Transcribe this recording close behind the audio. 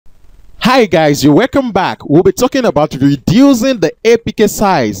Hi guys, you're welcome back. We'll be talking about reducing the APK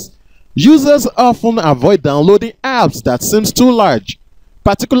size. Users often avoid downloading apps that seems too large,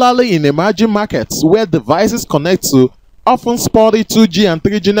 particularly in emerging markets where devices connect to often spotty 2G and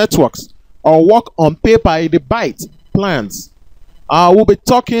 3G networks or work on pay-by-the-byte plans. We'll be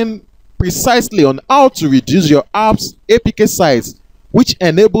talking precisely on how to reduce your app's APK size, which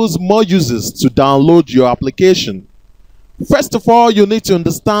enables more users to download your application. First of all, you need to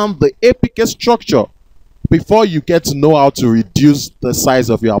understand the APK structure before you get to know how to reduce the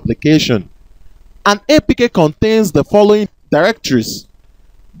size of your application. An APK contains the following directories: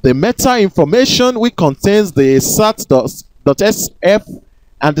 the meta information, which contains the sat.sf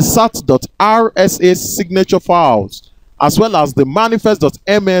and the sat.rsa signature files, as well as the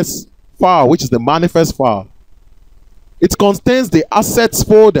manifest.ms file, which is the manifest file. It contains the assets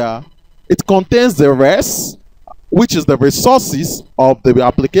folder. It contains the res, which is the resources of the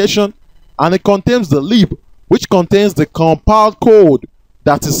application, and it contains the lib, which contains the compiled code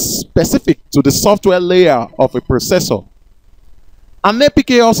that is specific to the software layer of a processor. An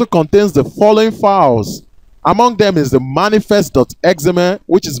APK also contains the following files. Among them is the manifest.xml,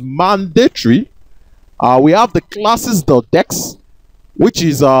 which is mandatory. We have the classes.dex, which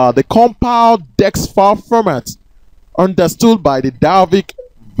is the compiled dex file format understood by the Dalvik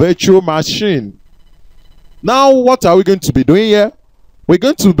virtual machine. Now, what are we going to be doing here? We're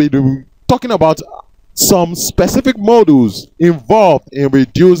going to be talking about some specific modules involved in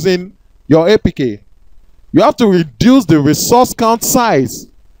reducing your APK. You have to reduce the resource count size.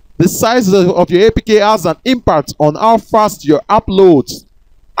 The size of your APK has an impact on how fast your app loads,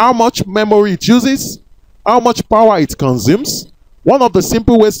 how much memory it uses, how much power it consumes. One of the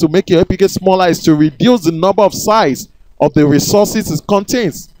simple ways to make your APK smaller is to reduce the number of size of the resources it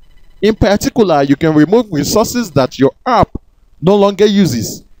contains. In particular, you can remove resources that your app no longer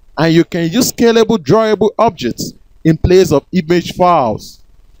uses, and you can use scalable drawable objects in place of image files.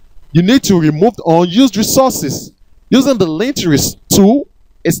 You need to remove unused resources using the lintlist tool.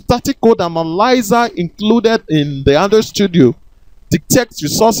 A static code analyzer included in the Android Studio detects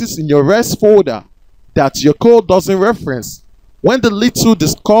resources in your res folder that your code doesn't reference. When the lint tool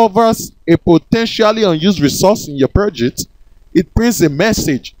discovers a potentially unused resource in your project, it prints a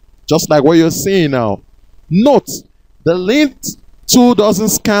message just like what you're seeing now. Note, the lint tool doesn't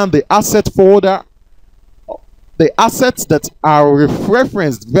scan the asset folder, the assets that are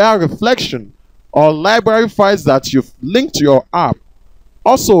referenced via reflection or library files that you've linked to your app.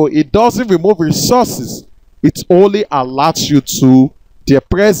 Also, it doesn't remove resources. It only alerts you to their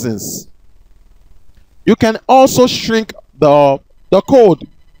presence. You can also shrink the code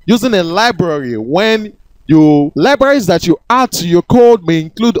using a library. When libraries that you add to your code may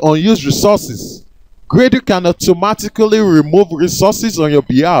include unused resources. Gradle can automatically remove resources on your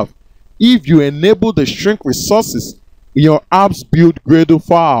behalf if you enable the shrink resources in your app's build Gradle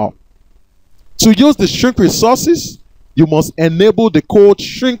file. To use the shrink resources, you must enable the code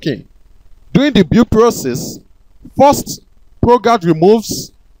shrinking. During the build process, first ProGuard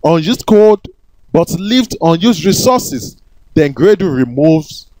removes unused code but leaves unused resources. Then Gradle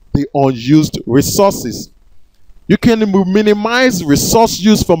removes the unused resources. You can minimize resource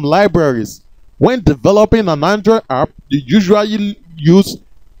use from libraries. When developing an Android app, you usually use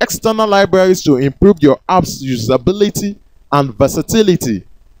external libraries to improve your app's usability and versatility.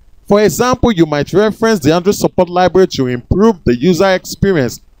 For example, you might reference the Android support library to improve the user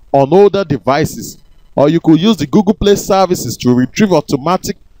experience on older devices, or you could use the Google Play services to retrieve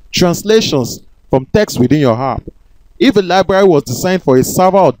automatic translations from text within your app. If a library was designed for a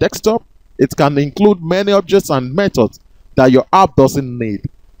server or desktop, it can include many objects and methods that your app doesn't need.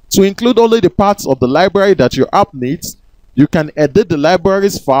 To include only the parts of the library that your app needs, you can edit the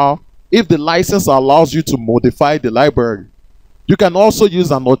library's file if the license allows you to modify the library. You can also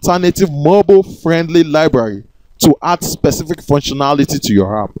use an alternative mobile-friendly library to add specific functionality to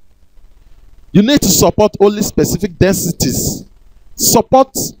your app. You need to support only specific densities.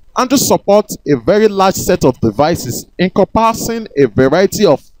 Android supports a very large set of devices encompassing a variety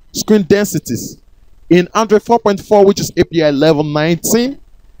of screen densities. In Android 4.4, which is API level 19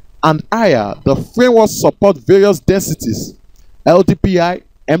 and higher, the framework supports various densities: LDPI,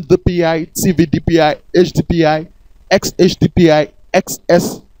 MDPI, TVDPI, HDPI, XHDPI,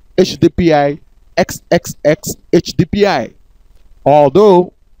 XS HDPI, XXX HDPI.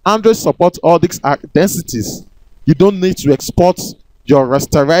 Although Android supports all these densities, you don't need to export your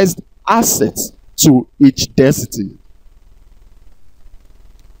rasterized assets to each density.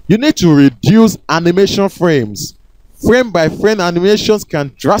 You need to reduce animation frames. Frame by frame animations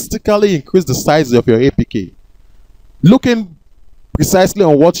can drastically increase the size of your APK. Looking precisely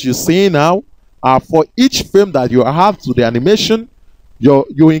on what you see now. For each frame that you have to the animation,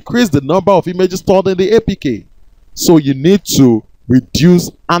 you increase the number of images stored in the APK. So you need to reduce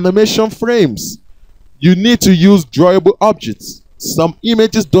animation frames. You need to use drawable objects. Some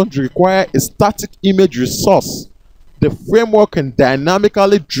images don't require a static image resource. The framework can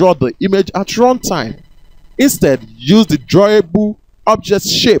dynamically draw the image at runtime. Instead, use the drawable object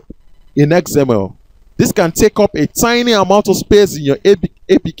shape in XML. This can take up a tiny amount of space in your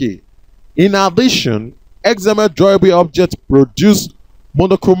APK. In addition, XML drawable objects produce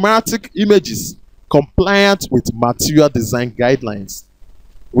monochromatic images compliant with material design guidelines.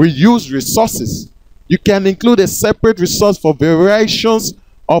 Reuse resources. You can include a separate resource for variations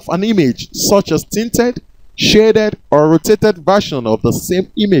of an image, such as tinted, shaded, or rotated version of the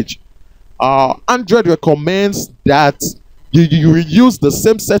same image. Android recommends that you reuse the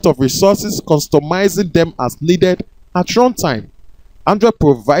same set of resources, customizing them as needed at runtime. Android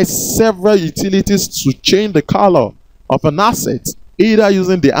provides several utilities to change the color of an asset, either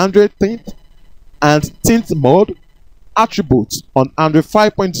using the Android tint and tint mode attributes on Android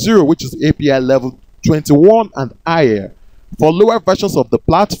 5.0, which is API level 21 and higher. For lower versions of the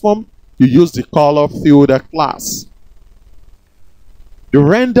platform, you use the color filter class. You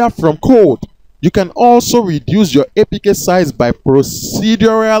render from code. You can also reduce your APK size by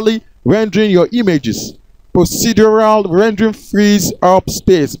procedurally rendering your images. Procedural rendering frees up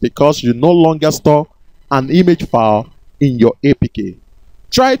space because you no longer store an image file in your APK.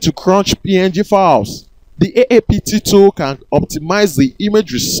 Try to crunch PNG files. The AAPT tool can optimize the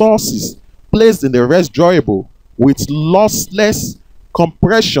image resources placed in the REST drawable with lossless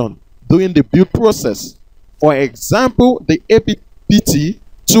compression during the build process. For example, the AAPT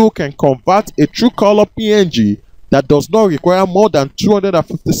tool can convert a true color PNG that does not require more than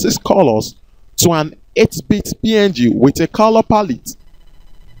 256 colors to an 8-bit PNG with a color palette.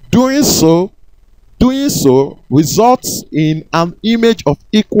 Doing so results in an image of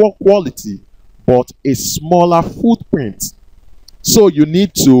equal quality but a smaller footprint. So you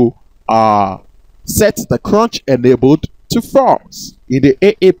need to set the crunch enabled to false in the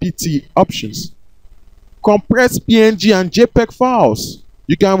AAPT options. Compress PNG and JPEG files.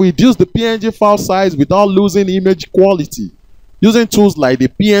 You can reduce the PNG file size without losing image quality using tools like the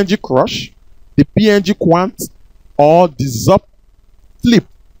PNG Crush, the PNG Quant, or the Zupflip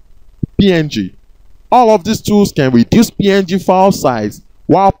PNG. All of these tools can reduce PNG file size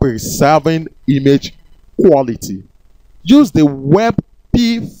while preserving image quality. Use the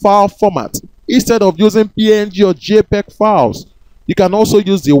WebP file format instead of using PNG or JPEG files. You can also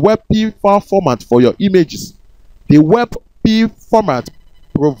use the WebP file format for your images. The WebP format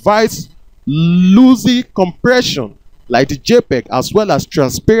provides loosey compression like the JPEG as well as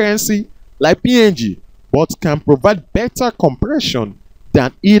transparency like PNG, but can provide better compression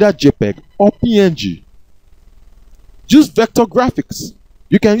than either JPEG or PNG. Use vector graphics.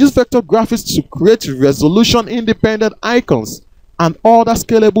 You can use vector graphics to create resolution independent icons and other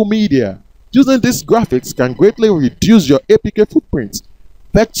scalable media. Using these graphics can greatly reduce your APK footprint.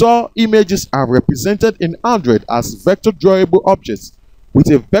 Vector images are represented in Android as vector drawable objects. With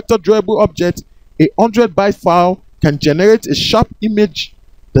a vector drawable object, a 100-byte file can generate a sharp image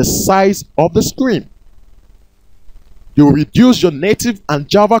the size of the screen. You reduce your native and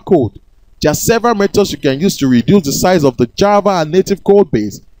Java code. There are several methods you can use to reduce the size of the Java and native code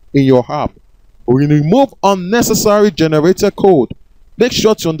base in your app. Remove unnecessary generated code. Make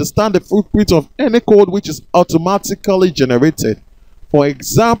sure to understand the footprint of any code which is automatically generated. For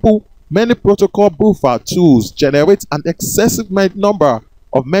example, many protocol buffer tools generate an excessive number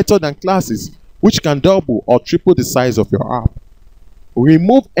of methods and classes which can double or triple the size of your app.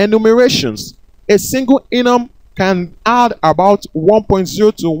 Remove enumerations. A single enum can add about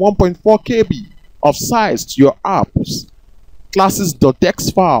 1.0 to 1.4 KB of size to your app's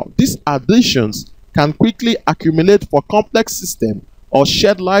classes.txt file. These additions can quickly accumulate for complex systems or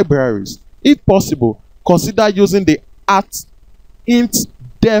shared libraries. If possible, consider using the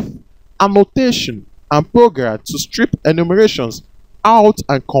 @int_def annotation and program to strip enumerations out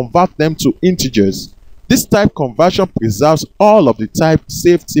and convert them to integers. This type conversion preserves all of the type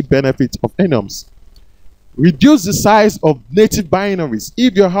safety benefits of enums. Reduce the size of native binaries.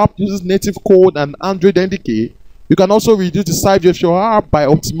 If your app uses native code and Android NDK, you can also reduce the size of your app by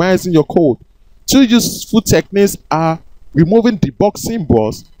optimizing your code. Two useful techniques are removing debug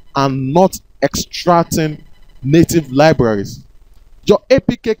symbols and not extracting native libraries. Your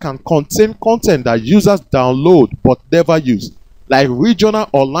APK can contain content that users download but never use, like regional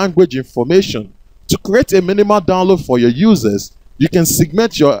or language information. To create a minimal download for your users, you can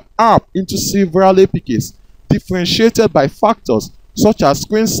segment your app into several APKs differentiated by factors such as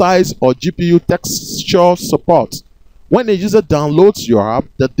screen size or GPU texture support. When a user downloads your app,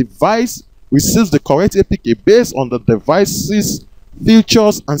 the device receives the correct APK based on the device's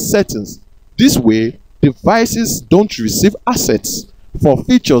features and settings. This way, devices don't receive assets for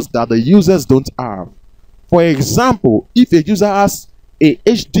features that the users don't have. For example, if a user has a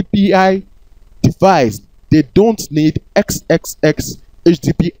HDPI device, they don't need XXX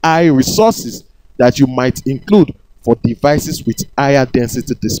HDPI resources that you might include for devices with higher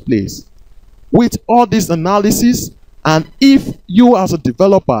density displays. With all this analysis, and if you as a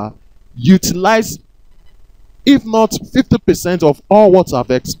developer utilize if not 50% of all what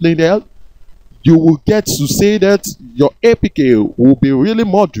I've explained here, you will get to say that your APK will be really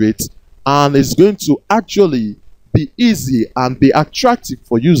moderate and it's going to actually be easy and be attractive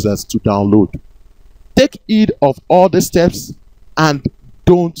for users to download. Take heed of all the steps and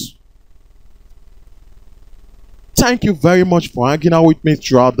don't. Thank you very much for hanging out with me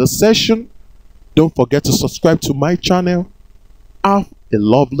throughout the session. Don't forget to subscribe to my channel. Have a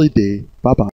lovely day. Bye bye.